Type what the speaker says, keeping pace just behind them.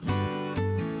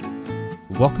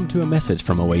Welcome to a message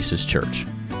from Oasis Church.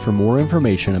 For more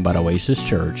information about Oasis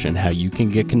Church and how you can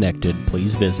get connected,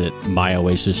 please visit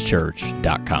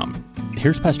myoasischurch.com.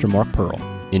 Here's Pastor Mark Pearl.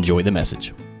 Enjoy the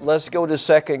message. Let's go to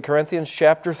 2 Corinthians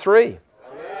chapter 3.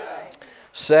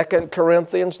 2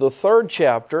 Corinthians, the 3rd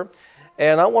chapter.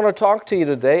 And I want to talk to you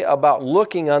today about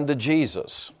looking unto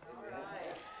Jesus.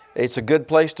 It's a good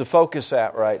place to focus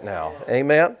at right now.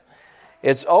 Amen?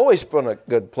 It's always been a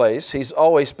good place. He's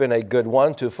always been a good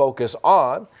one to focus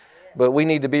on. But we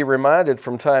need to be reminded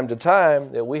from time to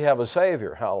time that we have a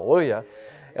Savior. Hallelujah.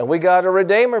 And we got a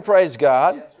Redeemer, praise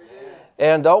God.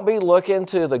 And don't be looking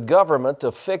to the government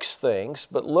to fix things,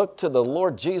 but look to the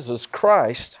Lord Jesus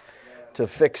Christ to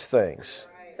fix things.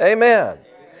 Amen.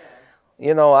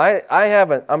 You know,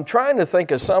 I'm trying to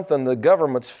think of something the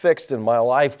government's fixed in my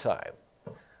lifetime.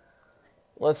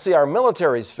 Let's see, our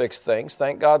military's fixed things.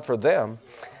 Thank God for them.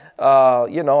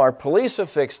 Our police have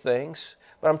fixed things.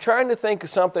 But I'm trying to think of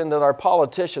something that our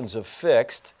politicians have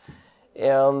fixed.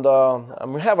 And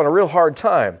I'm having a real hard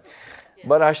time.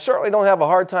 But I certainly don't have a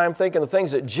hard time thinking of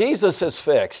things that Jesus has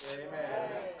fixed. Amen.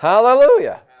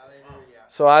 Hallelujah.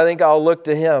 So I think I'll look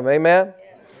to Him. Amen.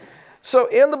 So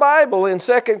in the Bible, in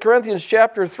 2 Corinthians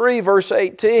chapter 3, verse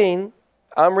 18,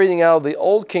 I'm reading out of the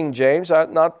Old King James,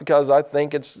 not because I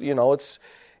think it's the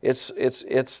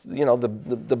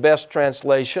best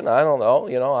translation. I don't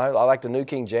know. I like the New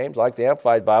King James, I like the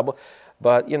Amplified Bible,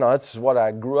 but this is what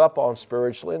I grew up on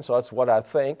spiritually, and so that's what I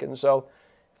think. And so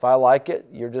if I like it,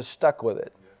 you're just stuck with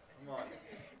it.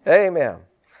 Amen.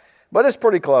 But it's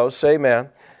pretty close. Amen.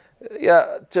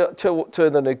 Yeah, to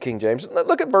the New King James.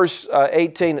 Look at verse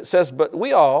 18. It says, "But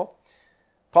we all,"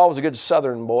 Paul was a good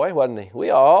Southern boy, wasn't he? "We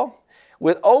all,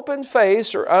 with open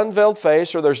face or unveiled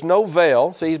face," or there's no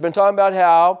veil. See, he's been talking about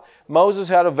how Moses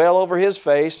had a veil over his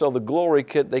face, so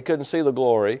they couldn't see the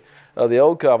glory of the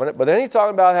old covenant. But then he's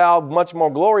talking about how much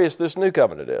more glorious this new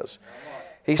covenant is.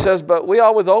 He says, "But we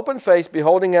all with open face,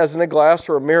 beholding as in a glass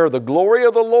or a mirror the glory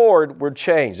of the Lord, were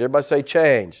changed." Everybody say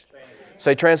changed.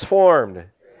 Say transformed.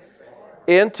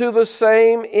 Into the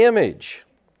same image.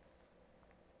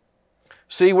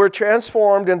 See, we're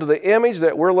transformed into the image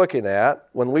that we're looking at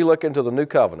when we look into the new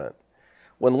covenant.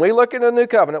 When we look into the new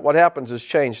covenant, what happens is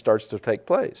change starts to take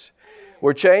place.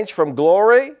 We're changed from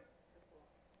glory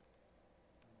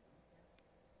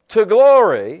to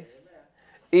glory,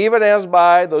 even as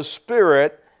by the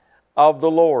Spirit of the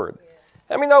Lord.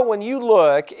 I mean, when you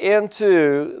look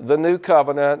into the new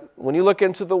covenant, when you look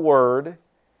into the Word,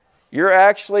 you're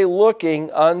actually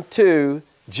looking unto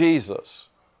Jesus.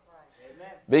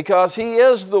 Because He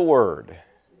is the Word.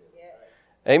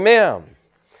 Amen.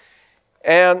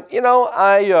 And,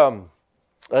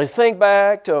 I think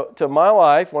back to my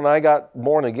life when I got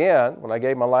born again, when I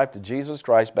gave my life to Jesus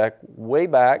Christ way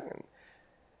back in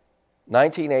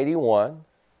 1981.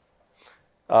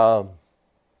 I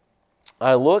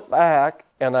look back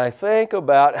and I think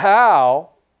about how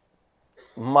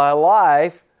my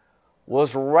life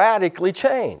was radically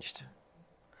changed.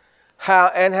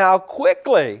 How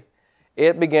quickly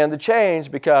it began to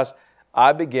change because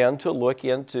I began to look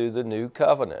into the new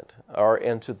covenant or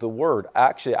into the Word.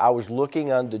 Actually, I was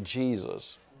looking unto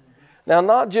Jesus. Now,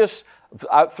 not just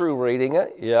through reading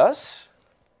it, yes,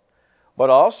 but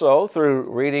also through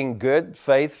reading good,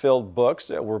 faith-filled books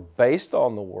that were based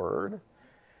on the Word.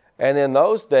 And in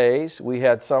those days, we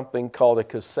had something called a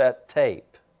cassette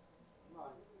tape.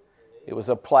 It was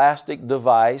a plastic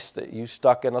device that you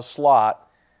stuck in a slot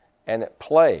and it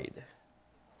played.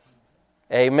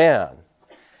 Amen.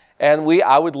 And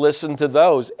I would listen to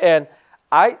those. And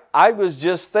I was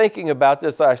just thinking about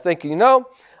this. I was thinking, on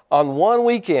one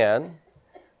weekend,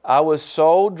 I was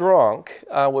so drunk,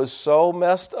 I was so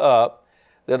messed up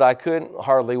that I couldn't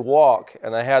hardly walk,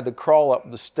 and I had to crawl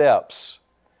up the steps.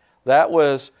 That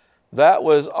was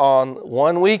on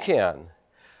one weekend.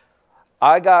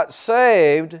 I got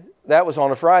saved. That was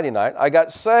on a Friday night. I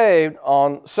got saved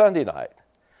on Sunday night.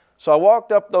 So I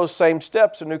walked up those same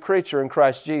steps, a new creature in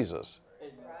Christ Jesus.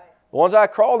 Once I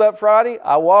crawled up Friday,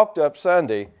 I walked up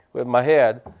Sunday with my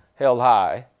head held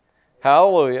high.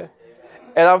 Hallelujah.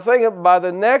 And I'm thinking by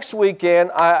the next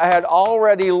weekend, I had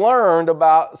already learned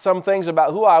about some things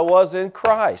about who I was in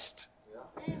Christ.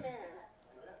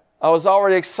 I was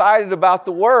already excited about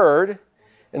the Word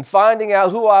and finding out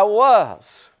who I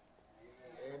was.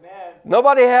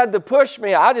 Nobody had to push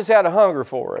me. I just had a hunger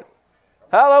for it.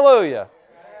 Hallelujah.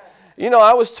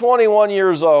 I was 21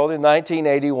 years old in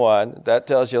 1981. That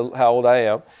tells you how old I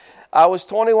am. I was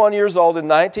 21 years old in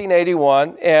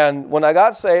 1981, and when I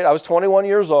got saved, I was 21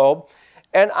 years old.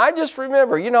 And I just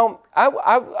remember,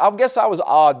 I guess I was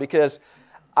odd because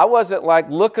I wasn't like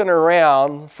looking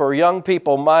around for young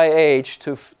people my age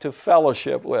to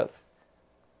fellowship with.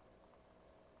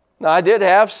 Now, I did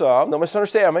have some, don't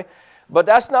misunderstand me, but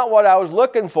that's not what I was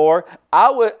looking for.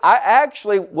 I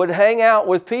actually would hang out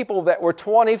with people that were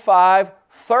 25,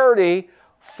 30,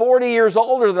 40 years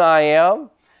older than I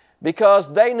am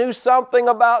because they knew something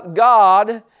about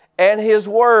God and His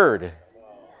Word.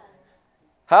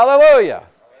 Hallelujah.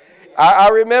 I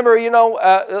remember,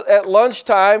 at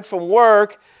lunchtime from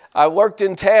work, I worked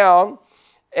in town,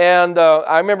 and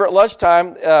I remember at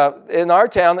lunchtime in our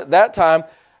town at that time,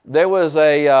 there was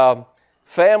a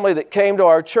family that came to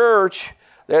our church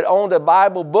that owned a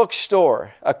Bible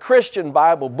bookstore, a Christian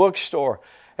Bible bookstore.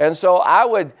 And so I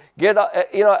would get,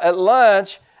 at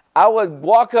lunch, I would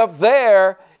walk up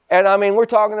there, and we're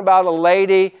talking about a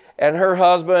lady and her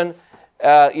husband.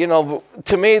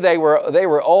 To me, they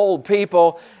were old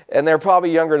people, and they're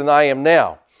probably younger than I am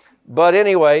now. But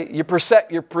anyway, your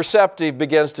perceptive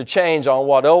begins to change on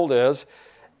what old is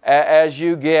as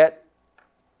you get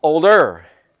older.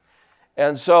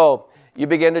 And so you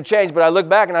begin to change. But I look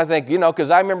back and I think,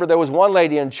 because I remember there was one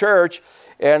lady in church,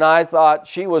 and I thought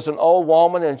she was an old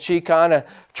woman, and she kind of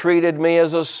treated me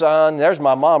as a son. There's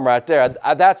my mom right there.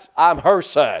 I'm her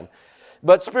son.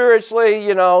 But spiritually,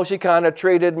 she kind of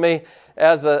treated me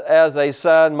as a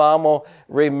son. Mom will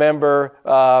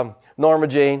remember Norma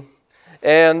Jean.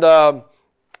 And,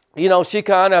 she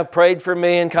kind of prayed for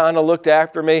me and kind of looked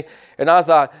after me. And I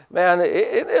thought, man,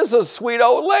 it is a sweet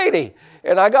old lady.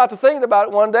 And I got to thinking about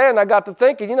it one day, and I got to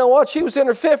thinking, you know what? She was in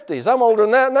her 50s. I'm older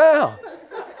than that now.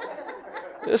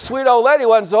 This sweet old lady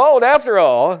wasn't so old after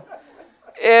all.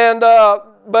 And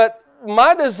but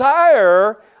my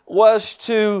desire was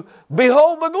to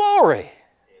behold the glory,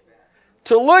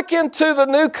 to look into the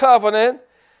new covenant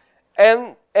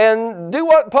and do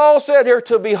what Paul said here,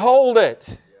 to behold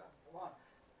it.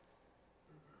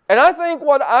 And I think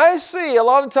what I see, a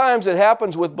lot of times it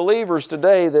happens with believers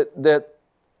today that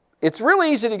it's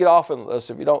really easy to get off on this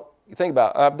if you think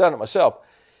about it. I've done it myself,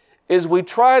 is we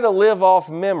try to live off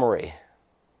memory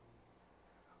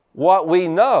what we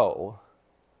know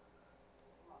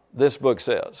this book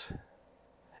says,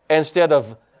 instead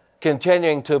of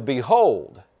continuing to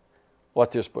behold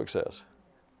what this book says.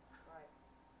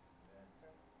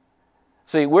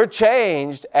 See, we're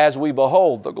changed as we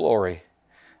behold the glory,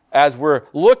 as we're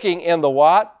looking in the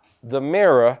what? The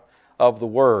mirror of the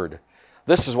Word.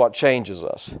 This is what changes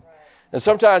us. And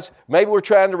sometimes maybe we're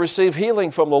trying to receive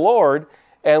healing from the Lord,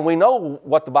 and we know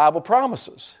what the Bible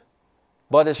promises,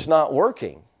 but it's not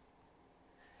working.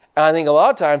 And I think a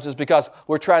lot of times it's because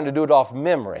we're trying to do it off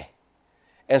memory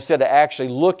instead of actually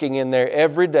looking in there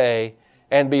every day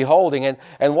and beholding.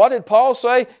 And what did Paul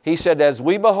say? He said, as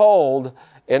we behold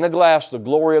in a glass the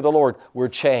glory of the Lord, we're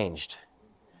changed.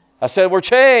 I said, we're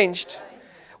changed.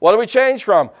 What do we change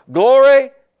from?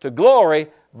 Glory to glory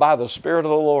by the Spirit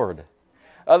of the Lord. In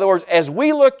other words, as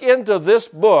we look into this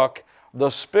book, the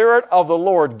Spirit of the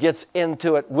Lord gets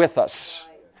into it with us.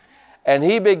 And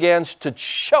He begins to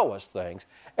show us things.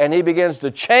 And He begins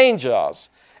to change us.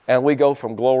 And we go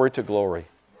from glory to glory.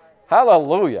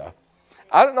 Hallelujah.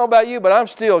 I don't know about you, but I'm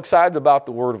still excited about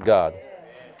the Word of God.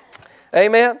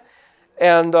 Amen.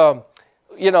 And, I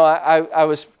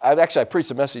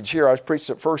preached a message here. I was preached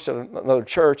at first at another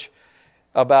church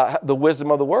about the wisdom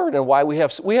of the Word and why we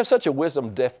have such a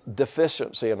wisdom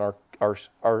deficiency in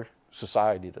our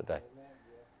society today.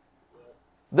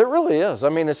 There really is.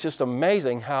 It's just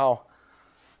amazing how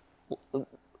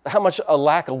much a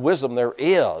lack of wisdom there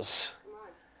is.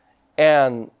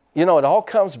 And, it all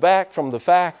comes back from the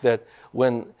fact that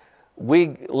when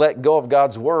we let go of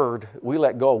God's Word, we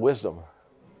let go of wisdom.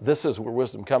 This is where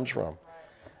wisdom comes from.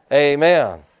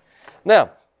 Amen.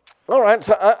 Now, all right,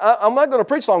 so I'm not going to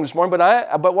preach long this morning,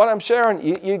 but what I'm sharing,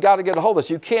 you got to get a hold of this.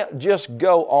 You can't just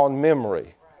go on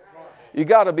memory. You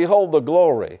got to behold the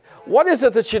glory. What is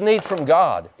it that you need from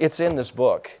God? It's in this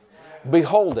book.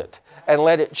 Behold it and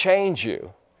let it change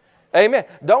you. Amen.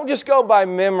 Don't just go by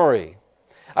memory.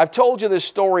 I've told you this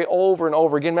story over and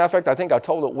over again. Matter of fact, I think I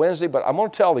told it Wednesday, but I'm going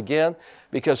to tell it again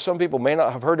because some people may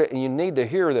not have heard it, and you need to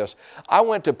hear this. I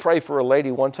went to pray for a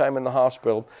lady one time in the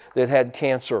hospital that had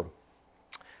cancer.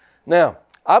 Now,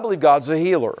 I believe God's a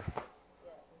healer.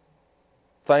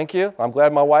 Thank you. I'm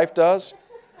glad my wife does.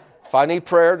 If I need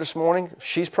prayer this morning,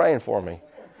 she's praying for me.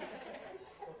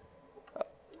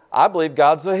 I believe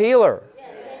God's a healer.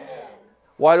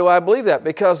 Why do I believe that?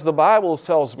 Because the Bible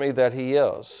tells me that He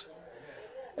is.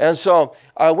 And so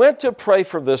I went to pray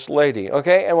for this lady,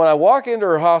 okay? And when I walk into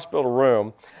her hospital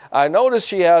room, I notice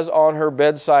she has on her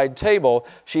bedside table,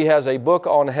 she has a book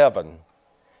on heaven.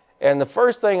 And the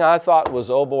first thing I thought was,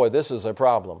 oh boy, this is a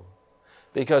problem.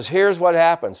 Because here's what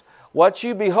happens. What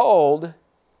you behold,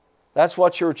 that's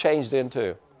what you're changed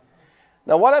into.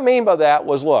 Now, what I mean by that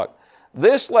was, look,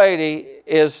 this lady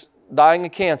is dying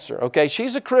of cancer, okay?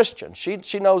 She's a Christian.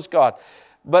 She knows God.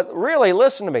 But really,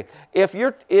 listen to me. If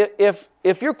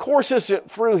your course isn't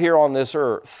through here on this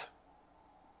earth,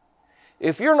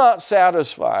 if you're not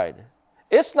satisfied,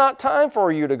 it's not time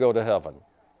for you to go to heaven.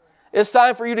 It's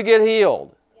time for you to get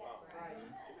healed.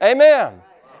 Amen.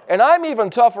 And I'm even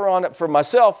tougher on it for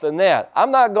myself than that.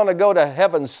 I'm not going to go to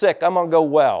heaven sick. I'm going to go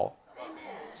well.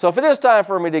 So if it is time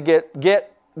for me to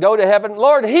go to heaven,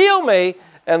 Lord, heal me,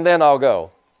 and then I'll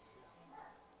go.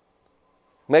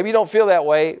 Maybe you don't feel that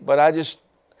way, but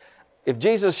if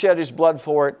Jesus shed His blood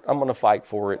for it, I'm going to fight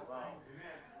for it.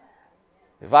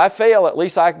 If I fail, at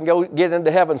least I can go get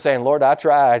into heaven saying, Lord, I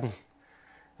tried.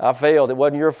 I failed. It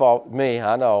wasn't your fault. Me,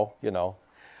 I know,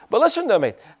 But listen to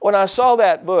me. When I saw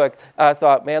that book, I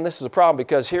thought, man, this is a problem,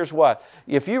 because here's what.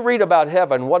 If you read about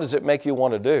heaven, what does it make you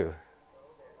want to do?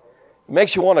 It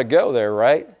makes you want to go there,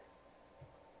 right?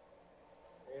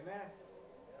 Amen.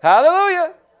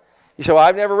 Hallelujah. You say, well,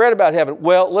 I've never read about heaven.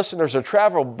 Well, listen, there's a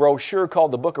travel brochure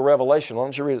called the Book of Revelation. Why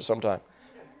don't you read it sometime?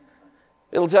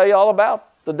 It'll tell you all about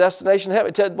the destination of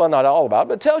heaven. Well, not all about it,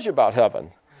 but it tells you about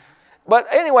heaven. But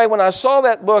anyway, when I saw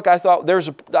that book, I thought,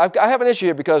 I have an issue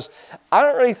here, because I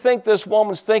don't really think this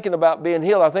woman's thinking about being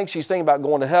healed. I think she's thinking about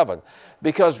going to heaven.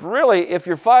 Because really, if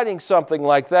you're fighting something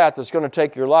like that that's going to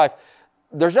take your life,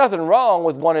 there's nothing wrong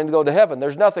with wanting to go to heaven.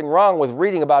 There's nothing wrong with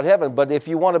reading about heaven. But if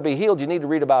you want to be healed, you need to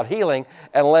read about healing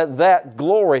and let that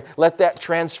glory, let that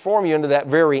transform you into that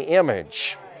very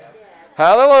image.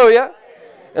 Hallelujah.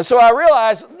 And so I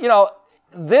realized,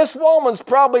 this woman's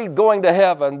probably going to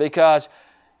heaven because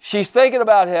she's thinking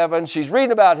about heaven, she's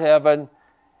reading about heaven,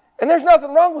 and there's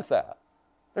nothing wrong with that.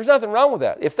 There's nothing wrong with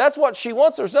that. If that's what she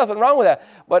wants, there's nothing wrong with that.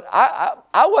 But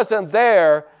I wasn't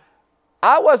there.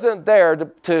 I wasn't there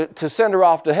to send her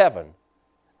off to heaven.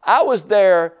 I was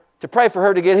there to pray for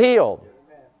her to get healed.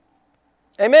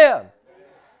 Amen.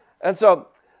 And so,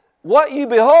 what you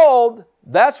behold,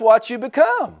 that's what you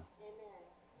become.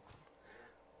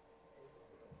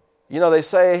 They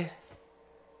say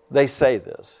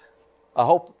this. I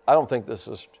don't think this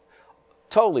is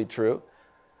totally true.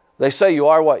 They say you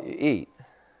are what you eat.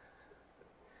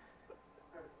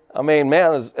 I mean,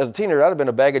 man, as a teenager, I'd have been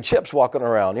a bag of chips walking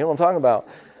around. You know what I'm talking about?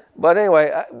 But anyway,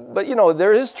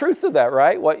 there is truth to that,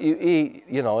 right? What you eat,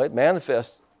 it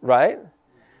manifests, right?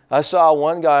 I saw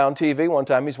one guy on TV one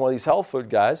time. He's one of these health food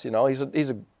guys.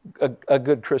 He's a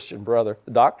good Christian brother,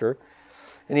 a doctor.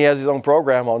 And he has his own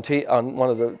program on one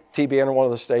of the TBN or one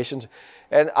of the stations.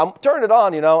 And I'm turning it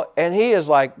on, and he's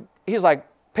like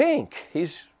pink.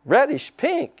 He's reddish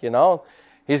pink,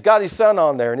 He's got his son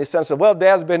on there, and his son said, well,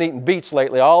 Dad's been eating beets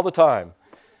lately all the time.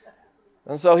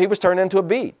 And so he was turned into a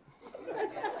beet.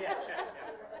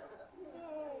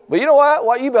 But you know what?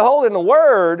 What you behold in the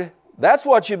Word, that's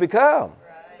what you become.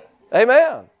 Right.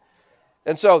 Amen.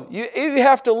 And so you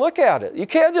have to look at it. You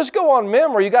can't just go on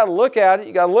memory. You got to look at it.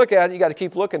 You got to look at it. You got to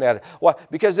keep looking at it. Why?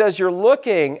 Because as you're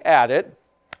looking at it,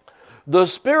 the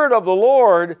Spirit of the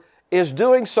Lord is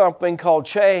doing something called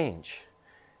change.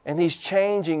 And He's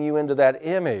changing you into that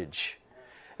image.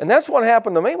 And that's what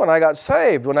happened to me when I got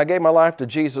saved. When I gave my life to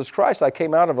Jesus Christ, I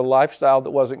came out of a lifestyle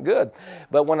that wasn't good.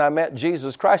 But when I met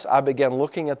Jesus Christ, I began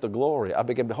looking at the glory. I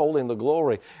began beholding the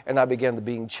glory, and I began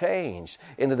being changed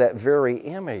into that very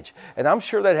image. And I'm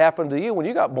sure that happened to you when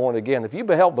you got born again. If you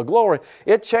beheld the glory,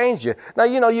 it changed you. Now,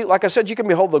 like I said, you can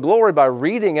behold the glory by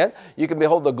reading it. You can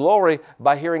behold the glory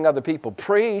by hearing other people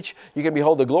preach. You can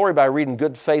behold the glory by reading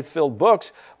good faith-filled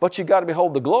books. But you've got to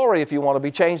behold the glory if you want to be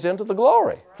changed into the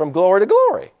glory, from glory to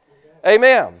glory.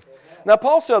 Amen. Now,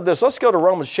 Paul said this. Let's go to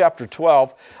Romans chapter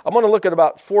 12. I'm going to look at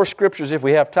about 4 scriptures if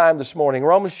we have time this morning.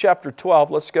 Romans chapter 12.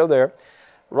 Let's go there.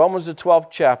 Romans the 12th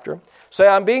chapter. Say,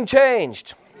 I'm being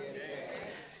changed.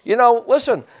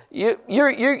 Listen,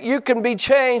 you can be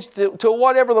changed to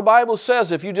whatever the Bible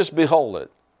says if you just behold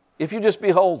it. If you just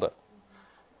behold it.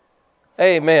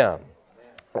 Amen.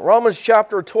 Romans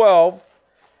chapter 12,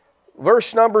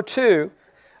 verse number 2.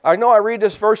 I know I read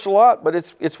this verse a lot, but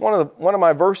it's one of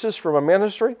my verses from a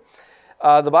ministry.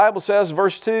 The Bible says,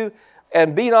 verse 2,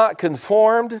 and be not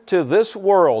conformed to this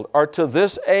world or to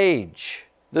this age,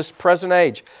 this present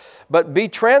age, but be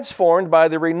transformed by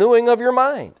the renewing of your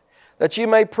mind, that you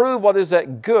may prove what is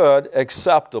that good,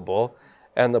 acceptable,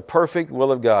 and the perfect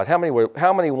will of God. How many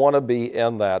want to be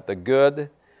in that? The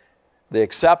good, the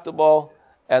acceptable,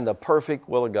 and the perfect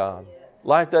will of God.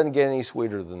 Life doesn't get any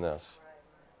sweeter than this.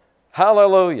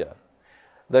 Hallelujah.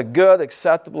 The good,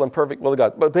 acceptable, and perfect will of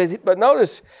God. But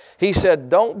notice, he said,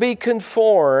 don't be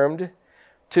conformed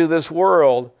to this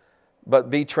world, but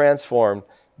be transformed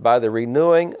by the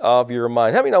renewing of your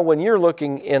mind. How many know when you're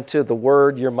looking into the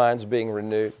Word, your mind's being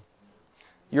renewed?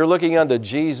 You're looking unto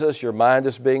Jesus, your mind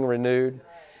is being renewed.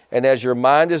 And as your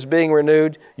mind is being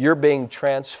renewed, you're being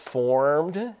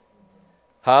transformed.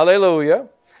 Hallelujah.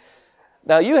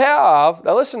 Now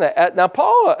listen, now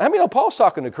Paul, how many know Paul's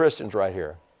talking to Christians right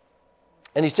here?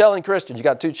 And he's telling Christians, you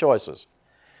got two choices.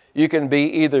 You can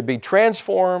either be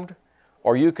transformed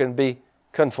or you can be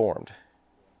conformed.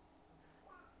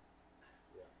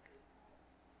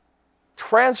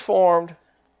 Transformed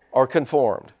or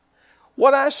conformed.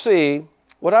 What I see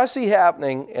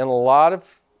happening in a lot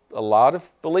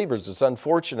of believers, it's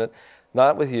unfortunate,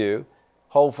 not with you,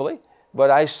 hopefully, but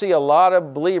I see a lot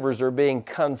of believers are being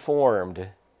conformed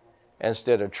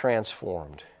instead of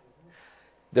transformed.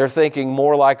 They're thinking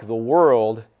more like the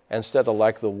world instead of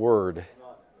like the Word.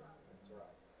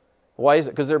 Why is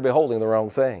it? Because they're beholding the wrong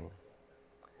thing.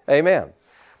 Amen.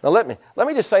 Now let me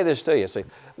just say this to you. See,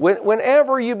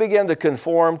 whenever you begin to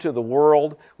conform to the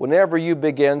world, whenever you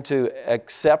begin to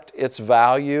accept its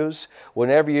values,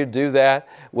 whenever you do that,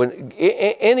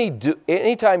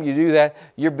 anytime you do that,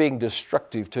 you're being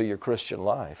destructive to your Christian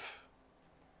life.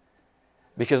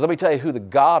 Because let me tell you who the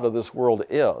God of this world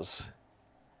is.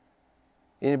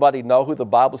 Anybody know who the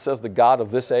Bible says the God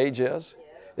of this age is?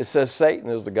 It says Satan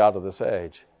is the God of this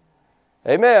age.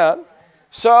 Amen.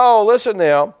 So listen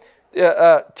now.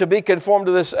 To be conformed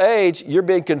to this age, you're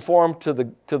being conformed to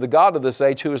the God of this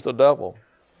age, who is the devil.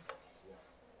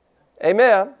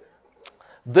 Amen.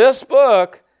 This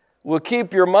book will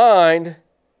keep your mind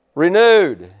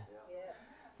renewed.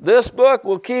 This book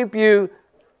will keep you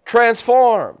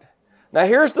transformed. Now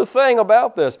here's the thing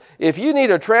about this. If you need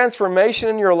a transformation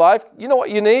in your life, you know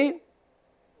what you need?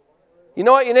 You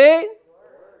know what you need?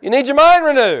 You need your mind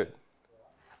renewed.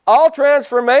 All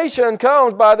transformation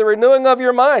comes by the renewing of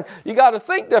your mind. You got to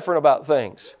think different about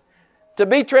things. To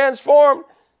be transformed,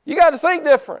 you got to think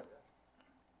different.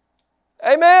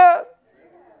 Amen?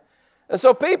 And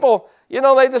so people,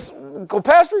 they just go,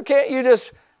 Pastor, can't you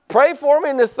just pray for me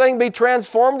and this thing be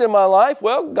transformed in my life?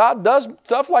 Well, God does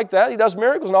stuff like that. He does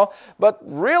miracles and all. But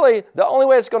really, the only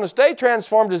way it's going to stay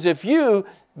transformed is if you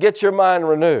get your mind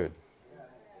renewed.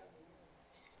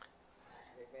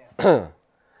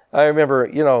 I remember,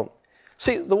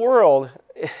 see, the world,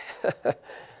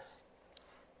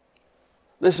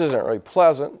 this isn't really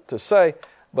pleasant to say,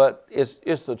 but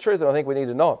it's the truth, and I think we need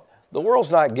to know it. The world's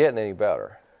not getting any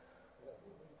better.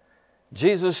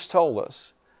 Jesus told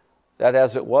us that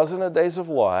as it was in the days of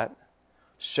Lot,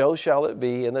 so shall it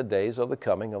be in the days of the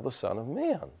coming of the Son of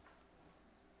Man.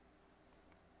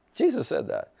 Jesus said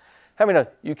that. How many know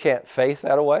you can't faith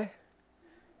that away?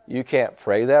 You can't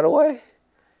pray that away?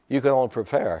 You can only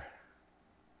prepare.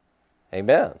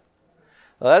 Amen.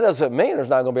 Now, that doesn't mean there's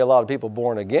not going to be a lot of people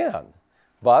born again,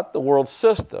 but the world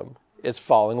system is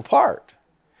falling apart.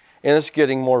 And it's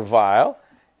getting more vile.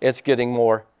 It's getting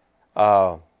more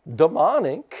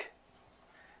demonic.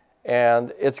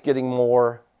 And it's getting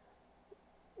more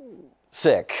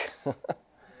sick,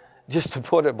 just to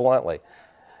put it bluntly.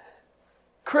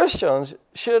 Christians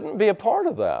shouldn't be a part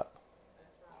of that.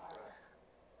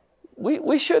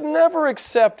 We should never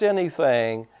accept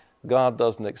anything God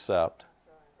doesn't accept.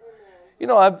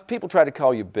 People try to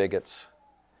call you bigots.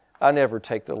 I never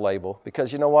take the label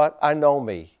because you know what? I know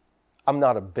me. I'm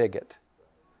not a bigot.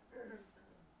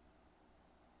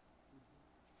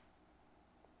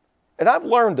 And I've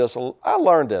learned this. I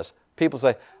learned this. People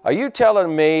say, are you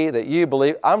telling me that you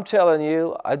believe? I'm telling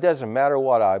you, it doesn't matter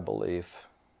what I believe.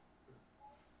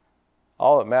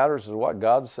 All that matters is what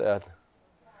God said.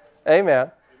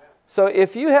 Amen. So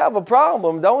if you have a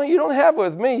problem, you don't have it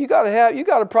with me. You got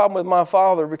a problem with my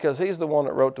Father because He's the one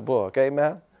that wrote the book.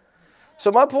 Amen. So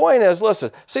my point is,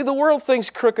 listen, see, the world thinks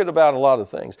crooked about a lot of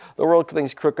things. The world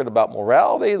thinks crooked about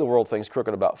morality. The world thinks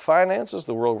crooked about finances.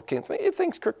 The world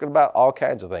thinks crooked about all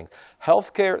kinds of things.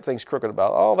 Healthcare, it thinks crooked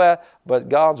about all that, but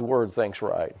God's Word thinks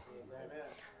right. Amen.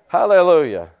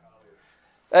 Hallelujah.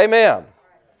 Amen.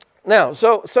 Now,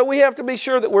 so we have to be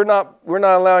sure that we're not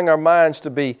allowing our minds to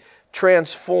be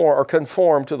transform or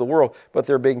conform to the world, but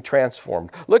they're being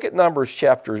transformed. Look at Numbers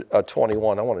chapter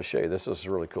 21. I want to show you this. This is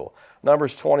really cool.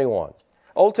 Numbers 21.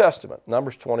 Old Testament,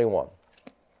 Numbers 21.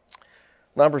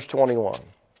 Numbers 21.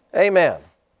 Amen.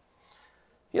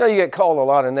 You get called a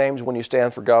lot of names when you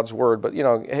stand for God's Word, but,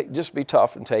 hey, just be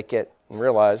tough and take it and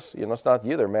realize, it's not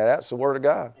you they're mad at, it's the Word of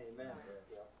God. Amen.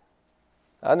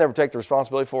 I never take the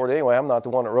responsibility for it anyway. I'm not the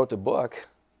one that wrote the book.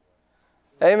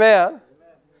 Amen.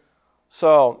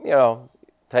 So,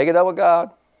 take it up with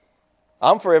God.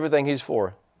 I'm for everything He's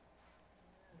for.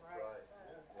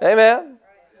 Amen.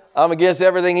 I'm against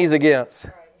everything he's against.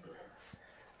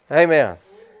 Amen.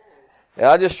 And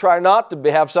I just try not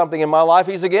to have something in my life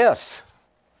he's against.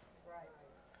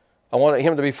 I want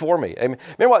him to be for me. Amen.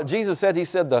 Remember what Jesus said? He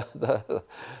said, the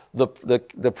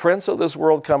prince of this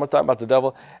world cometh, talking about the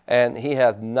devil, and he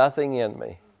hath nothing in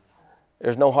me.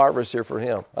 There's no harvest here for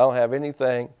him. I don't have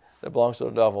anything that belongs to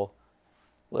the devil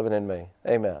living in me.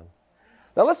 Amen.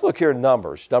 Now let's look here in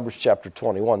Numbers chapter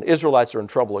 21. The Israelites are in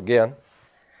trouble again.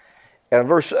 And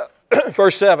verse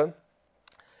 7,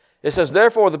 it says,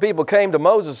 therefore the people came to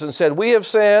Moses and said, we have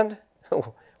sinned.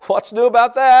 What's new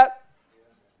about that?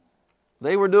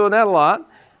 They were doing that a lot.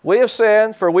 We have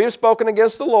sinned, for we have spoken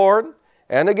against the Lord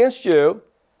and against you.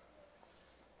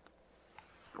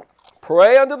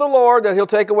 Pray unto the Lord that he'll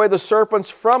take away the serpents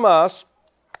from us.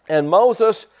 And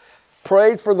Moses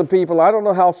prayed for the people. I don't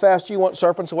know how fast you want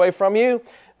serpents away from you,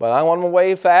 but I want them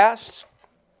away fast.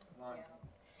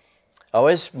 I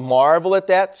always marvel at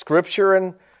that scripture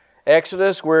in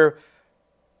Exodus where,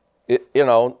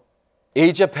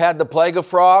 Egypt had the plague of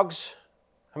frogs.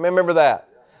 I remember that.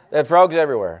 They had frogs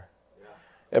everywhere.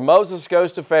 And Moses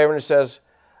goes to Pharaoh and says,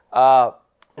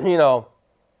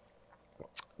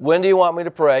 when do you want me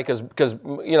to pray? Because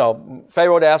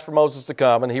Pharaoh had asked for Moses to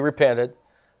come, and he repented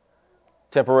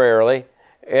temporarily.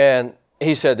 And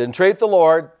he said, entreat the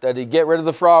Lord that he get rid of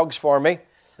the frogs for me.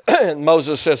 And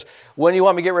Moses says, when do you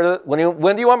want me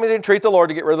to entreat the Lord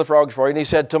to get rid of the frogs for you? And he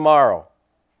said, tomorrow.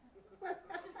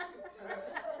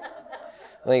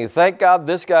 I think, thank God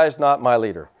this guy's not my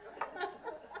leader.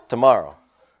 Tomorrow.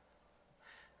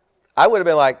 I would have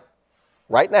been like,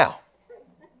 right now.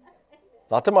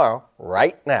 Not tomorrow,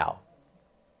 right now.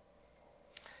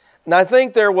 And I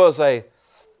think there was I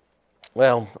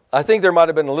think there might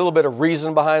have been a little bit of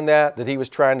reason behind that he was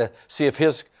trying to see if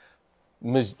his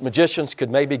magicians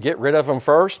could maybe get rid of him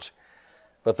first,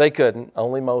 but they couldn't.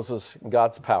 Only Moses and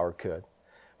God's power could.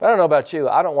 But I don't know about you,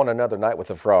 I don't want another night with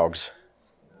the frogs.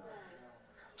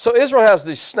 So Israel has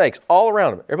these snakes all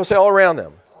around them. Everybody say all around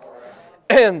them.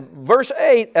 And verse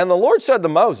 8, and the Lord said to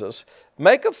Moses,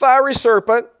 make a fiery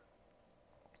serpent.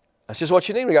 That's just what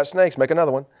you need. We got snakes. Make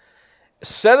another one.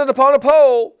 Set it upon a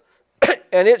pole,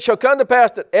 and it shall come to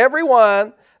pass that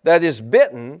everyone that is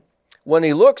bitten, when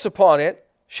he looks upon it,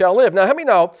 shall live. Now, how many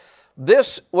know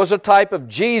this was a type of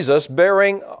Jesus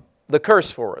bearing the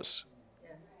curse for us?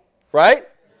 Right?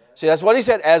 See, that's what he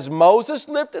said. As Moses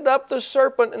lifted up the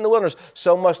serpent in the wilderness,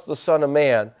 so must the Son of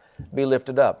Man be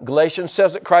lifted up. Galatians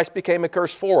says that Christ became a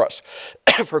curse for us.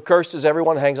 For cursed is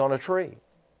everyone who hangs on a tree.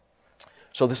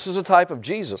 So this is a type of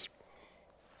Jesus.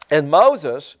 And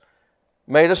Moses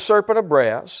made a serpent of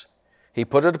brass. He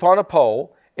put it upon a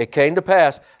pole. It came to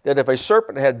pass that if a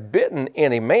serpent had bitten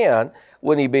any man,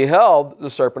 when he beheld the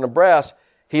serpent of brass,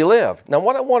 he lived. Now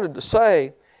what I wanted to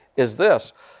say is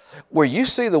this. Where you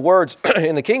see the words,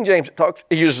 in the King James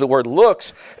it uses the word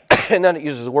looks, and then it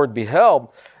uses the word beheld,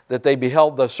 that they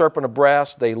beheld the serpent of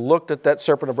brass. They looked at that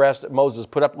serpent of brass that Moses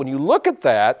put up. When you look at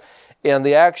that in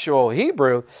the actual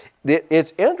Hebrew,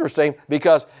 it's interesting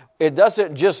because it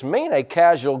doesn't just mean a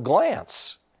casual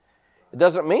glance. It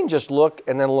doesn't mean just look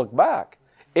and then look back.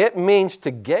 It means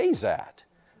to gaze at,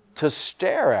 to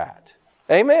stare at.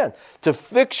 Amen. To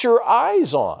fix your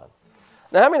eyes on.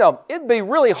 Now, it'd be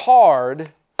really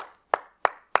hard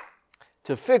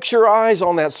to fix your eyes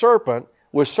on that serpent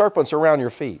with serpents around your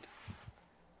feet.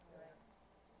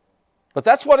 But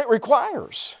that's what it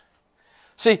requires.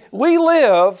 See, we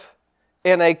live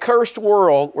in a cursed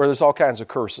world where there's all kinds of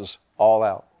curses all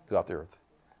out throughout the earth.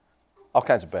 All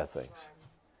kinds of bad things.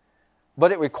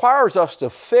 But it requires us to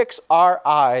fix our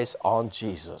eyes on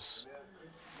Jesus.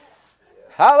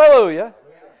 Hallelujah.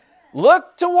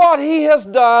 Look to what He has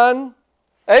done.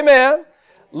 Amen.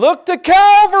 Look to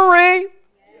Calvary.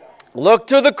 Look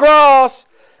to the cross.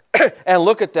 And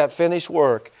look at that finished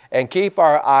work. And keep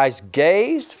our eyes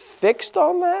gazed, fixed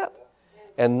on that,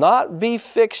 and not be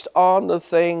fixed on the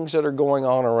things that are going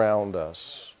on around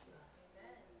us.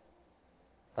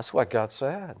 That's what God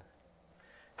said.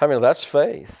 That's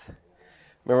faith.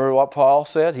 Remember what Paul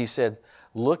said? He said,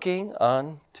 looking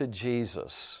unto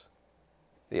Jesus,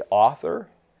 the author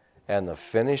and the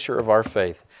finisher of our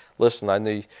faith. Listen,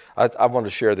 I want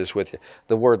to share this with you.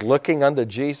 The word looking unto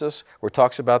Jesus, where it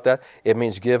talks about that, it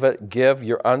means give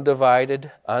your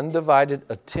undivided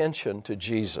attention to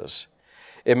Jesus.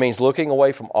 It means looking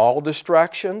away from all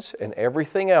distractions and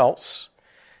everything else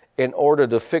in order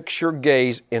to fix your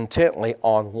gaze intently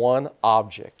on one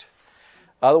object.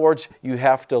 In other words, you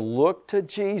have to look to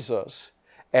Jesus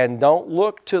and don't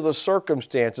look to the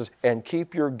circumstances, and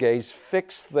keep your gaze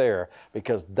fixed there,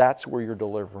 because that's where your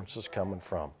deliverance is coming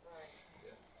from.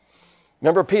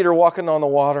 Remember Peter walking on the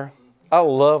water? I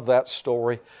love that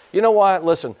story. You know what?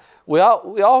 Listen, we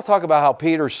all talk about how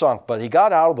Peter sunk, but he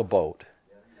got out of the boat.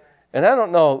 And I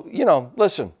don't know,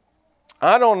 listen,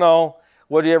 I don't know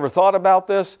whether you ever thought about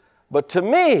this, but to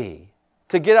me,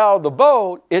 to get out of the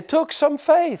boat, it took some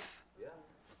faith.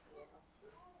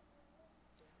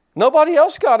 Nobody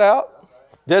else got out,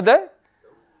 did they?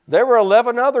 There were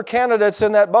 11 other candidates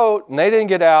in that boat, and they didn't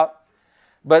get out.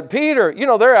 But Peter,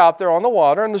 they're out there on the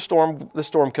water, and the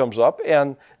storm comes up,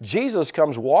 and Jesus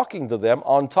comes walking to them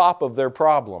on top of their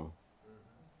problem.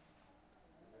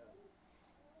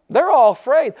 They're all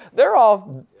afraid. They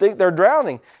all think they're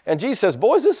drowning. And Jesus says,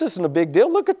 boys, this isn't a big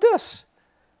deal. Look at this.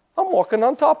 I'm walking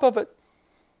on top of it.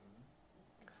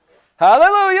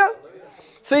 Hallelujah.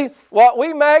 See, what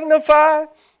we magnify,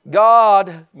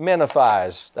 God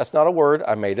minifies. That's not a word.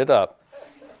 I made it up.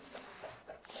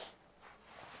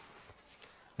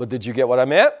 But did you get what I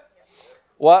meant?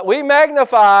 What we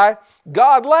magnify,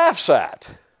 God laughs at.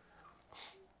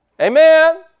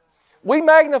 Amen? We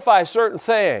magnify certain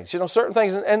things, certain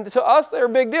things, and to us they're a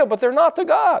big deal, but they're not to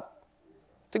God.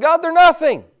 To God they're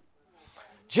nothing.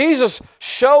 Jesus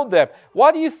showed them.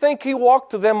 Why do you think He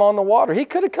walked to them on the water? He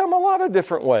could have come a lot of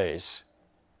different ways.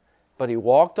 But He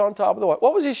walked on top of the water.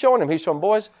 What was He showing them? He's showing,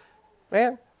 boys,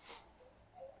 man,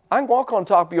 I can walk on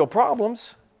top of your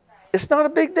problems. It's not a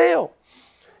big deal.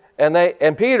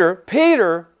 And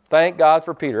Peter, thank God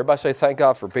for Peter. Everybody say, thank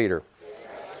God for Peter.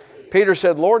 Peter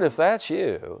said, Lord, if that's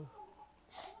you,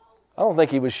 I don't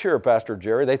think he was sure, Pastor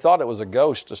Jerry. They thought it was a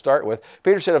ghost to start with.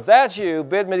 Peter said, if that's you,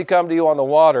 bid me to come to you on the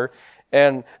water.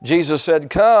 And Jesus said,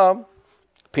 come.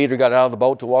 Peter got out of the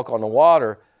boat to walk on the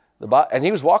water. And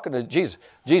he was walking to Jesus.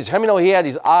 Jesus, how many know he had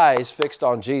his eyes fixed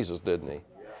on Jesus, didn't he?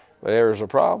 But there was a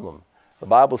problem. The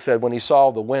Bible said when he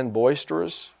saw the wind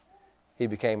boisterous, he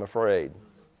became afraid.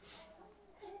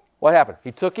 What happened?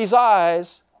 He took his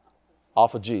eyes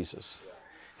off of Jesus.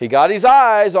 He got his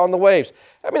eyes on the waves.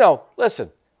 Listen,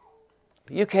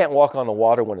 you can't walk on the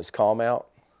water when it's calm out.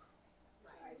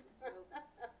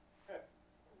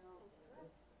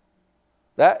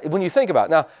 When you think about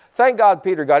it. Now, thank God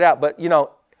Peter got out, but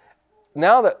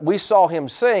now that we saw him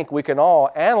sink, we can all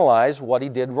analyze what he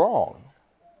did wrong.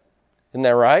 Isn't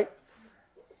that right?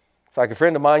 It's like a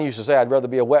friend of mine used to say, I'd rather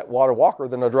be a wet water walker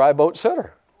than a dry boat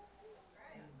sitter.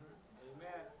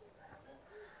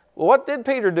 Well, what did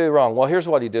Peter do wrong? Well, here's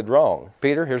what he did wrong.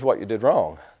 Peter, here's what you did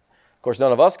wrong. Of course,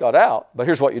 none of us got out, but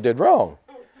here's what you did wrong.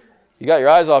 You got your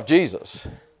eyes off Jesus.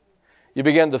 You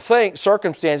began to think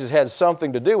circumstances had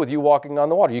something to do with you walking on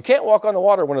the water. You can't walk on the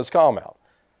water when it's calm out.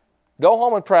 Go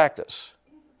home and practice.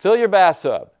 Fill your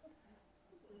bathtub.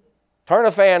 Turn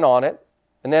a fan on it,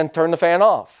 and then turn the fan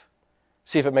off.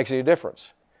 See if it makes any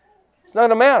difference. It's not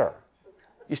going to matter.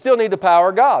 You still need the power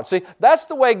of God. See, that's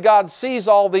the way God sees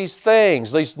all these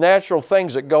things, these natural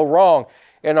things that go wrong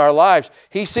in our lives.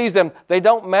 He sees them. They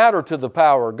don't matter to the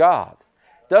power of God.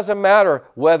 It doesn't matter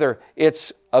whether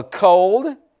it's a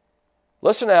cold.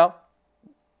 Listen now.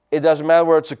 It doesn't matter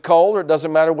whether it's a cold or it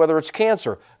doesn't matter whether it's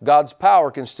cancer. God's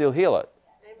power can still heal it.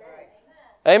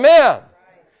 Amen. Amen.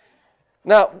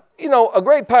 Now, a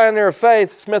great pioneer of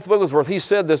faith, Smith Wigglesworth, he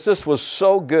said this. This was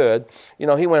so good. He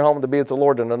went home to be with the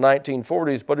Lord in the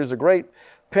 1940s, but he was a great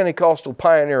Pentecostal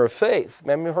pioneer of faith.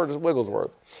 Man, you heard of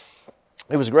Wigglesworth.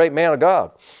 He was a great man of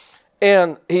God.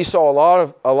 And he saw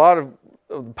a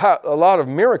lot of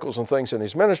miracles and things in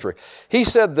his ministry. He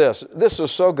said this. This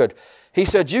is so good. He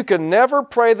said, you can never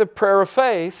pray the prayer of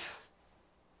faith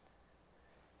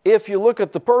if you look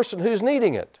at the person who's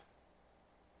needing it.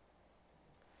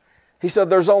 He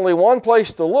said, there's only one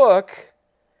place to look.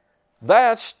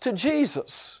 That's to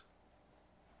Jesus.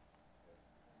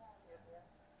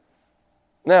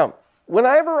 Now,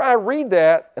 whenever I read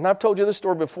that, and I've told you this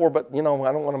story before, but I don't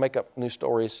want to make up new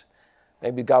stories.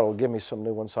 Maybe God will give me some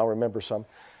new ones, so I'll remember some.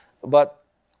 But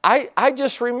I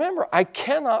just remember, I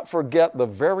cannot forget the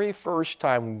very first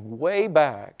time way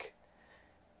back,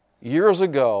 years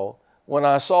ago, when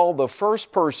I saw the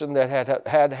first person that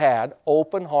had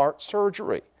open heart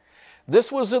surgery.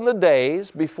 This was in the days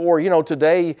before,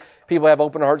 today people have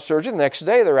open heart surgery. The next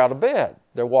day they're out of bed.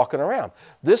 They're walking around.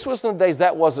 This was in the days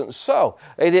that wasn't so.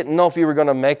 They didn't know if you were going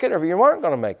to make it or if you weren't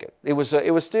going to make it. It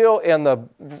was still in the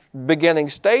beginning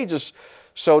stages,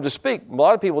 so to speak. A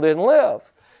lot of people didn't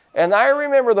live. And I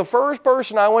remember the first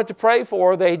person I went to pray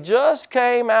for, they just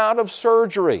came out of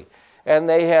surgery. And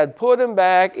they had put him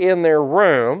back in their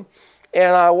room.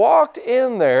 And I walked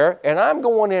in there, and I'm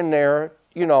going in there,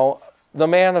 the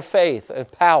man of faith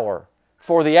and power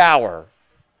for the hour.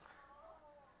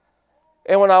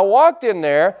 And when I walked in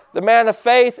there, the man of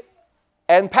faith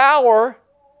and power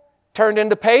turned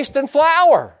into paste and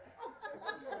flour.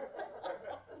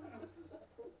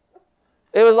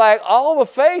 It was like all the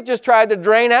faith just tried to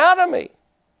drain out of me.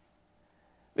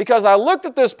 Because I looked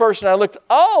at this person, I looked at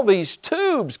all these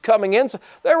tubes coming in.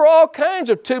 There were all kinds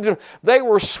of tubes. They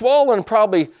were swollen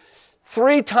probably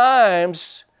 3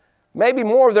 times, maybe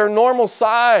more of their normal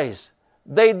size.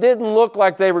 They didn't look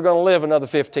like they were going to live another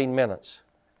 15 minutes.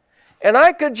 And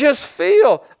I could just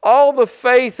feel all the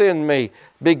faith in me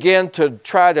begin to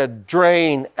try to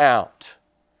drain out.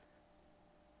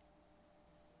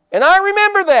 And I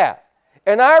remember that.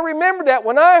 And I remember that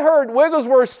when I heard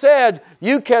Wigglesworth said,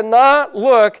 you cannot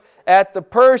look at the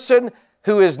person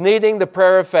who is needing the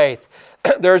prayer of faith.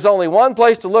 There's only one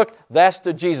place to look, that's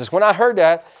to Jesus. When I heard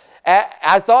that,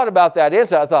 I thought about that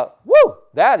inside. I thought, whoo,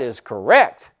 that is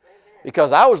correct.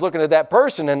 Because I was looking at that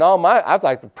person and I was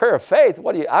like, the prayer of faith,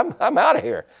 I'm out of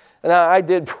here. And I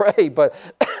did pray, but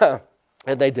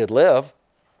and they did live.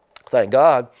 Thank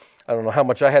God. I don't know how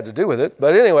much I had to do with it,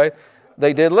 but anyway,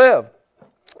 they did live.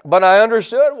 But I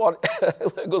understood what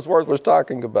Wigglesworth was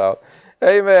talking about.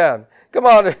 Amen. Come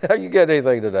on, you get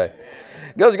anything today?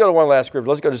 Let's go to one last scripture.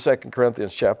 Let's go to 2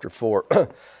 Corinthians chapter 4.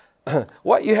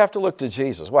 What you have to look to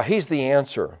Jesus. Well, He's the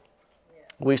answer.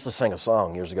 We used to sing a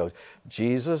song years ago.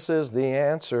 Jesus is the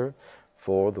answer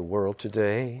for the world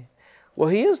today. Well,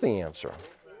 He is the answer.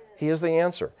 He is the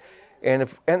answer. And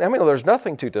I mean, there's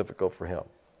nothing too difficult for Him.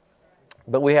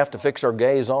 But we have to fix our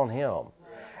gaze on Him.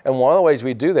 And one of the ways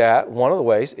we do that, one of the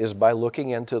ways is by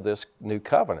looking into this new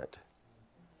covenant.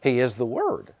 He is the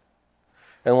Word.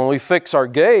 And when we fix our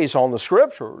gaze on the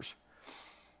Scriptures,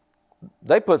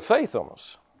 they put faith on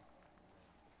us.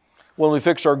 When we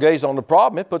fix our gaze on the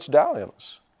problem, it puts doubt in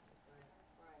us.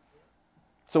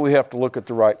 So we have to look at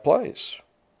the right place.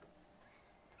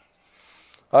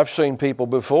 I've seen people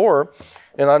before,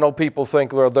 and I know people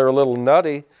think they're a little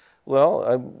nutty.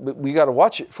 Well, we got to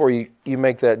watch it before you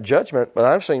make that judgment. But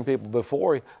I've seen people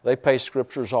before, they paste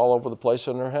scriptures all over the place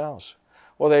in their house.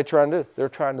 What are they trying to do? They're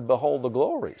trying to behold the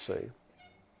glory, see.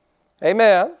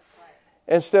 Amen.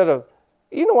 Instead of,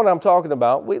 you know what I'm talking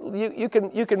about. You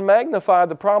can magnify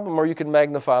the problem or you can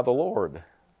magnify the Lord.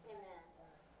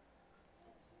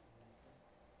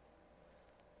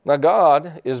 Now,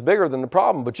 God is bigger than the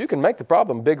problem, but you can make the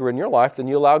problem bigger in your life than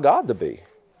you allow God to be.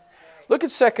 Look at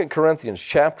 2 Corinthians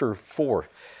chapter 4,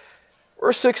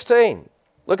 verse 16.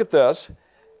 Look at this.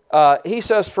 He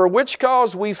says, for which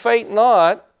cause we faint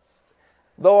not,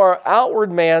 though our outward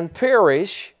man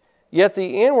perish, yet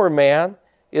the inward man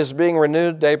is being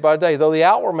renewed day by day. Though the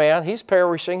outward man, he's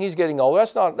perishing, he's getting older.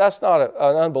 That's not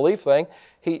an unbelief thing.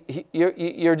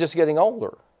 You're just getting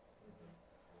older.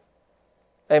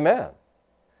 Amen.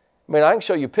 I mean, I can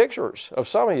show you pictures of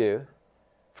some of you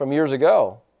from years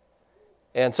ago,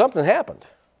 and something happened.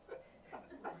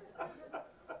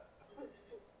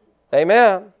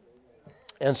 Amen.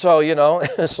 And so,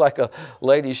 it's like a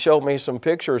lady showed me some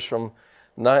pictures from,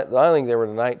 I think they were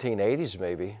in the 1980s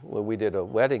maybe, when we did a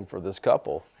wedding for this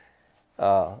couple.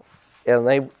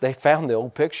 And they found the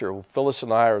old picture. Phyllis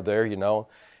and I are there, and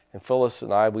Phyllis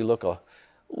and I, we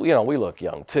look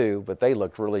young too, but they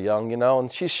looked really young,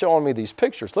 and she's showing me these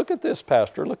pictures. Look at this,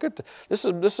 Pastor. Look at this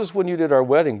is when you did our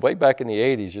wedding way back in the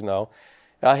 80s,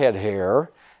 I had hair,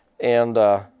 and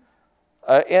I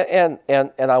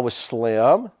was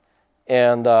slim,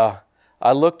 and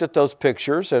I looked at those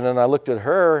pictures, and then I looked at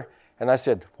her, and I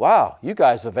said, wow, you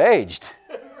guys have aged.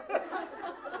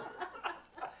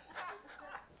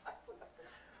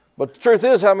 But the truth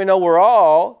is, how many know we're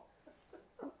all...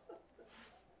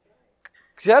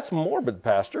 See, that's morbid,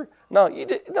 Pastor. No,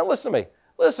 listen to me.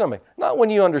 Listen to me. Not when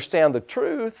you understand the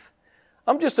truth.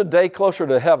 I'm just a day closer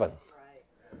to heaven.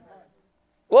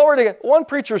 Glory to God. One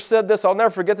preacher said this, I'll never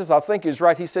forget this, I think he's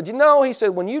right. He said,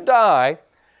 when you die,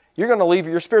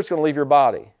 your spirit's going to leave your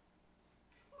body.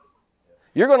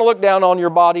 You're going to look down on your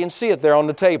body and see it there on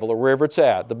the table or wherever it's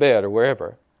at, the bed or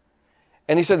wherever.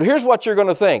 And he said, here's what you're going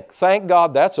to think. Thank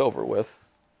God that's over with.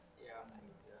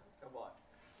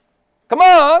 Come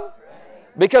on.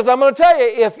 Because I'm going to tell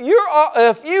you, if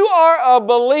you are a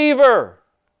believer,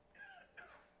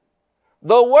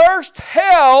 the worst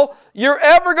hell you're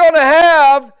ever going to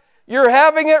have, you're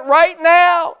having it right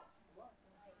now.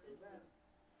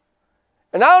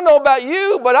 And I don't know about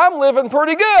you, but I'm living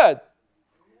pretty good.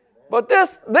 But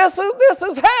this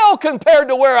is hell compared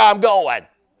to where I'm going.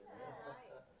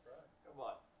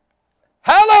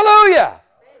 Hallelujah!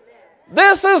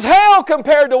 This is hell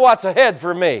compared to what's ahead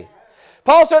for me.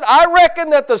 Paul said, I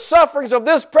reckon that the sufferings of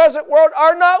this present world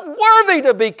are not worthy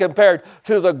to be compared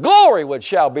to the glory which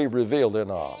shall be revealed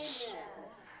in us.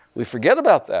 We forget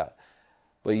about that.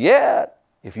 But yet,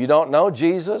 if you don't know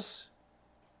Jesus,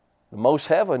 the most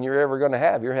heaven you're ever going to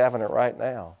have, you're having it right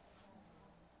now.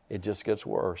 It just gets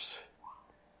worse.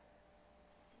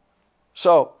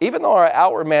 So even though our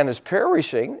outward man is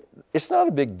perishing, it's not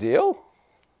a big deal.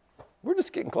 We're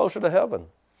just getting closer to heaven.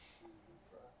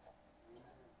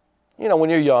 You know,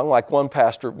 when you're young, like one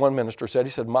minister said,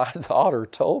 he said, my daughter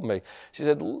told me, she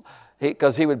said,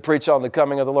 because he would preach on the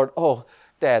coming of the Lord, oh,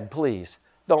 Dad, please,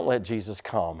 don't let Jesus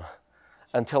come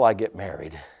until I get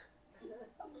married.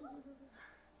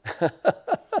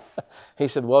 He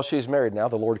said, well, she's married now,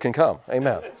 the Lord can come.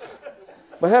 Amen.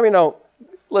 But have you know,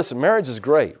 listen, marriage is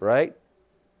great, right?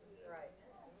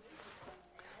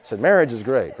 I said, marriage is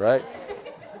great, right?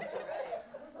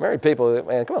 Married people,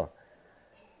 man, come on.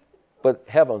 But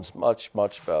heaven's much,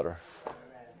 much better.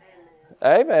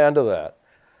 Amen to that.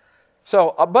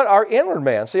 So, but our inner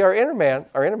man, our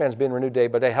inner man's being renewed day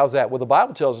by day. How's that? Well, the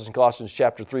Bible tells us in Colossians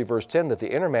chapter 3, verse 10, that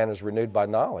the inner man is renewed by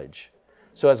knowledge.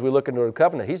 So as we look into the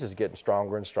covenant, he's just getting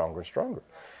stronger and stronger and stronger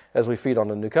as we feed on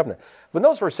the new covenant. But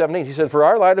notice verse 17, he said, for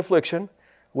our light affliction,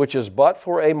 which is but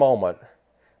for a moment,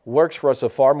 works for us a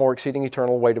far more exceeding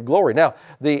eternal weight of glory. Now,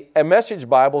 the Message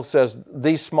Bible says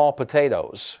these small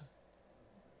potatoes.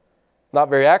 Not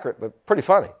very accurate, but pretty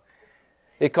funny.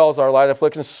 It calls our light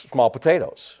afflictions small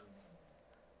potatoes.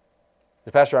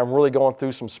 Pastor, I'm really going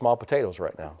through some small potatoes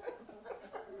right now.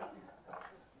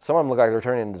 Some of them look like they're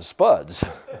turning into spuds.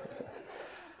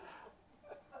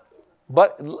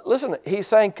 But listen, he's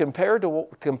saying compared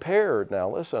now,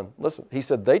 listen. He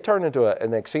said they turn into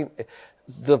an exceeding,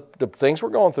 the things we're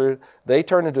going through, they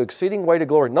turn into exceeding weight of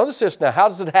glory. Notice this now, how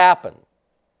does it happen?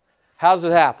 How does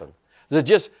it happen? Is it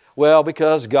just, well,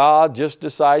 because God just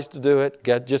decides to do it?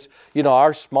 God just,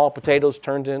 our small potatoes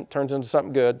turns into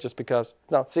something good just because.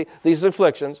 No, see, these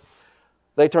afflictions,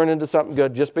 they turn into something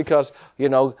good just because,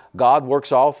 God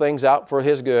works all things out for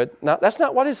His good. Now, that's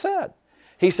not what He said.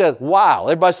 He said, wow.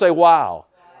 Everybody say, wow.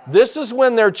 This is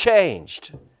when they're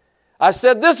changed. I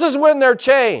said, this is when they're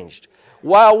changed.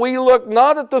 While we look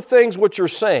not at the things which are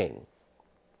seen,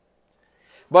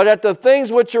 but at the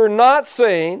things which are not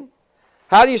seen.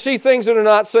 How do you see things that are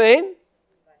not seen?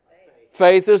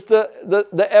 Faith is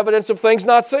the evidence of things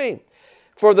not seen.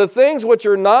 For the things which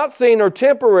are not seen are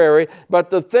temporary, but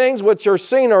the things which are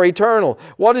seen are eternal.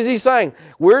 What is he saying?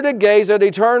 We're to gaze at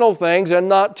eternal things and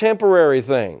not temporary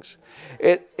things.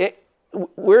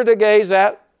 We're to gaze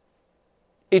at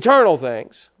eternal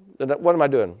things. What am I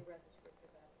doing?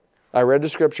 I read the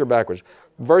scripture backwards.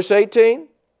 Verse 18.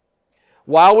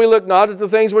 While we look not at the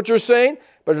things which are seen,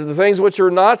 but at the things which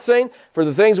are not seen. For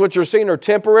the things which are seen are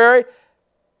temporary,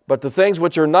 but the things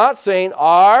which are not seen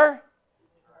are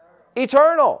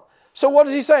eternal. So what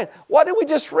is he saying? What did we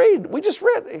just read? We just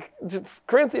read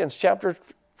Corinthians chapter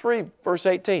 3, verse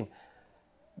 18.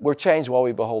 We're changed while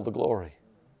we behold the glory.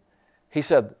 He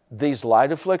said, these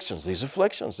light afflictions, he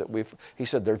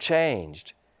said they're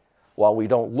changed while we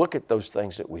don't look at those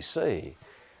things that we see,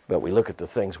 but we look at the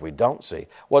things we don't see.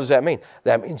 What does that mean?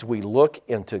 That means we look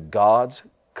into God's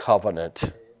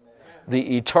covenant.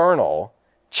 The eternal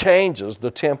changes the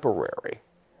temporary.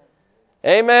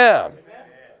 Amen.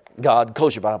 God,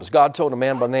 close your Bibles. God told a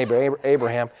man by the name of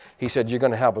Abraham, He said, you're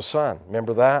going to have a son.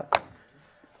 Remember that?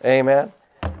 Amen.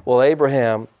 Well,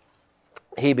 Abraham,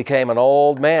 he became an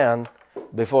old man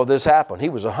before this happened. He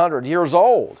was 100 years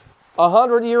old.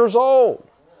 100 years old.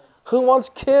 Who wants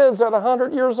kids at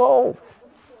 100 years old?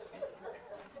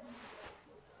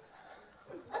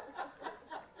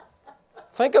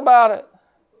 Think about it.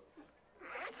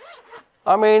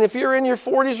 I mean, if you're in your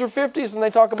 40s or 50s and they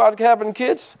talk about having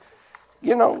kids,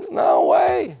 no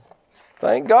way.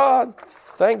 Thank God.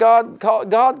 Thank God.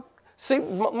 God. See,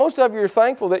 most of you are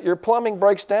thankful that your plumbing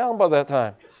breaks down by that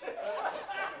time.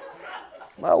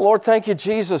 My Lord, thank you,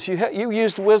 Jesus. You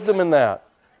used wisdom in that.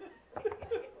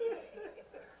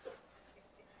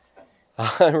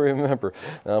 I remember.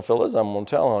 Now, fellas, I'm going to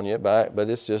tell on you, but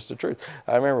it's just the truth.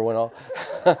 I remember when all...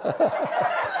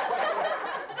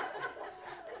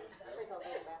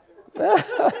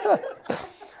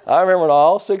 I remember when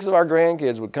all 6 of our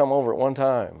grandkids would come over at one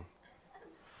time.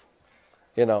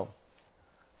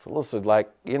 Phyllis would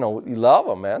you love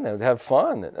them, man. They'd have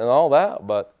fun and all that.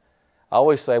 But I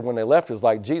always say when they left, it was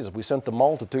like Jesus. We sent the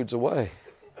multitudes away.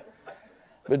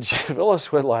 But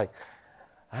Phyllis would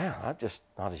man, I'm just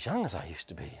not as young as I used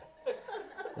to be.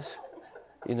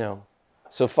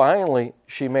 So finally,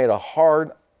 she made a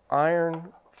hard,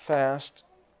 iron-fast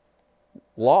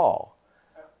law.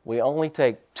 We only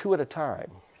take 2 at a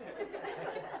time.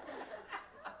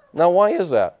 Now, why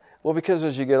is that? Well, because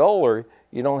as you get older,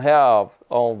 you don't have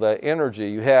all the energy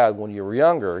you had when you were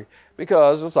younger.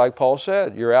 Because it's like Paul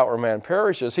said, your outward man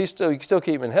perishes. He can still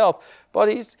keep in health, but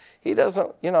he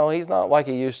doesn't. He's not like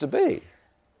he used to be.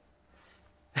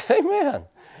 Amen.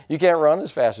 You can't run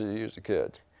as fast as you used to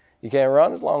could. You can't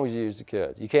run as long as you used to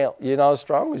could. You're not as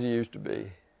strong as you used to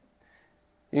be.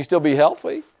 You can still be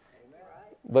healthy.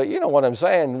 But you know what I'm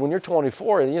saying? When you're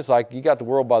 24, it's like you got the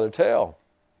world by the tail.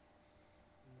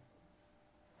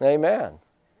 Amen.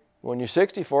 When you're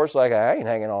 64, it's like, I ain't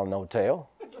hanging on no tail.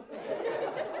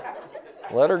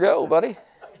 Let her go, buddy.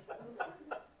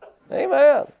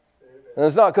 Amen. And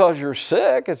it's not because you're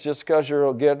sick. It's just because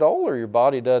you're getting older. Your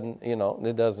body doesn't,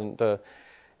 it doesn't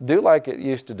do like it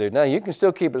used to do. Now, you can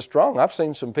still keep it strong. I've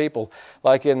seen some people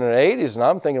like in their 80s, and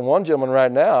I'm thinking one gentleman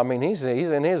right now, I mean, he's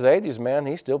in his 80s, man.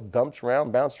 He still bouncing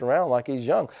around like he's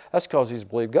young. That's because he's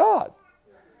believed God.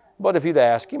 But if you'd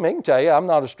ask him, he can tell you, I'm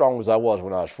not as strong as I was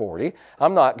when I was 40.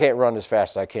 Can't run as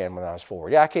fast as I can when I was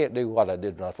 40. I can't do what I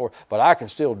did when I was 40, but I can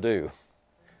still do.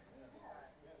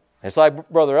 It's like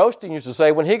Brother Osteen used to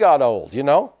say when he got old, he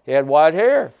had white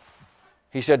hair.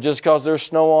 He said, just because there's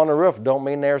snow on the roof don't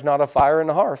mean there's not a fire in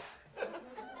the hearth.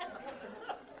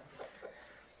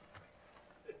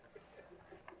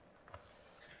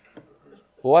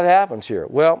 What happens here?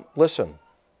 Well, listen.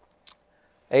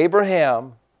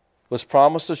 Abraham was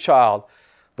promised a child,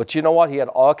 but you know what? He had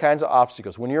all kinds of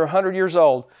obstacles. When you're 100 years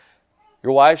old,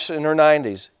 your wife's in her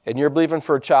 90s, and you're believing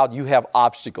for a child, you have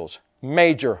obstacles,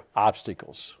 major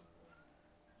obstacles.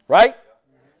 Right?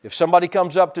 If somebody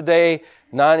comes up today,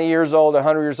 90 years old,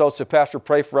 100 years old, says, Pastor,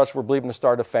 pray for us, we're believing to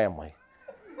start a family.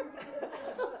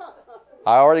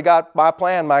 I already got my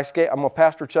plan, my escape. I'm going to,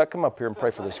 Pastor Chuck, come up here and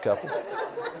pray for this couple.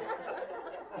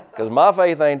 Because my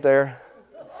faith ain't there.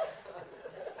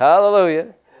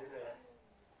 Hallelujah.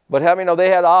 But how many know they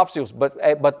had obstacles?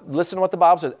 But listen to what the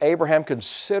Bible says. Abraham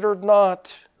considered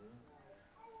not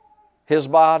his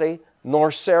body, nor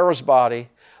Sarah's body.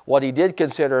 What he did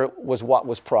consider was what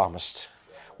was promised.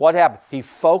 What happened? He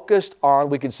focused on,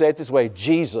 we can say it this way,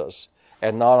 Jesus,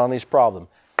 and not on his problem.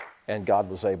 And God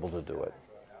was able to do it.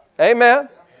 Amen?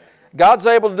 God's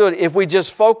able to do it if we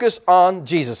just focus on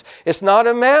Jesus. It's not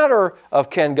a matter of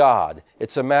can God.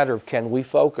 It's a matter of can we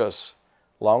focus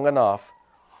long enough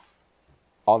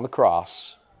on the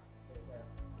cross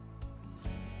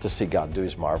to see God do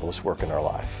His marvelous work in our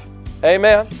life.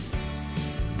 Amen?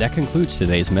 That concludes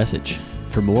today's message.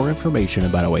 For more information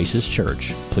about Oasis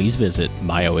Church, please visit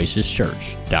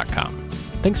myoasischurch.com.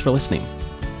 Thanks for listening.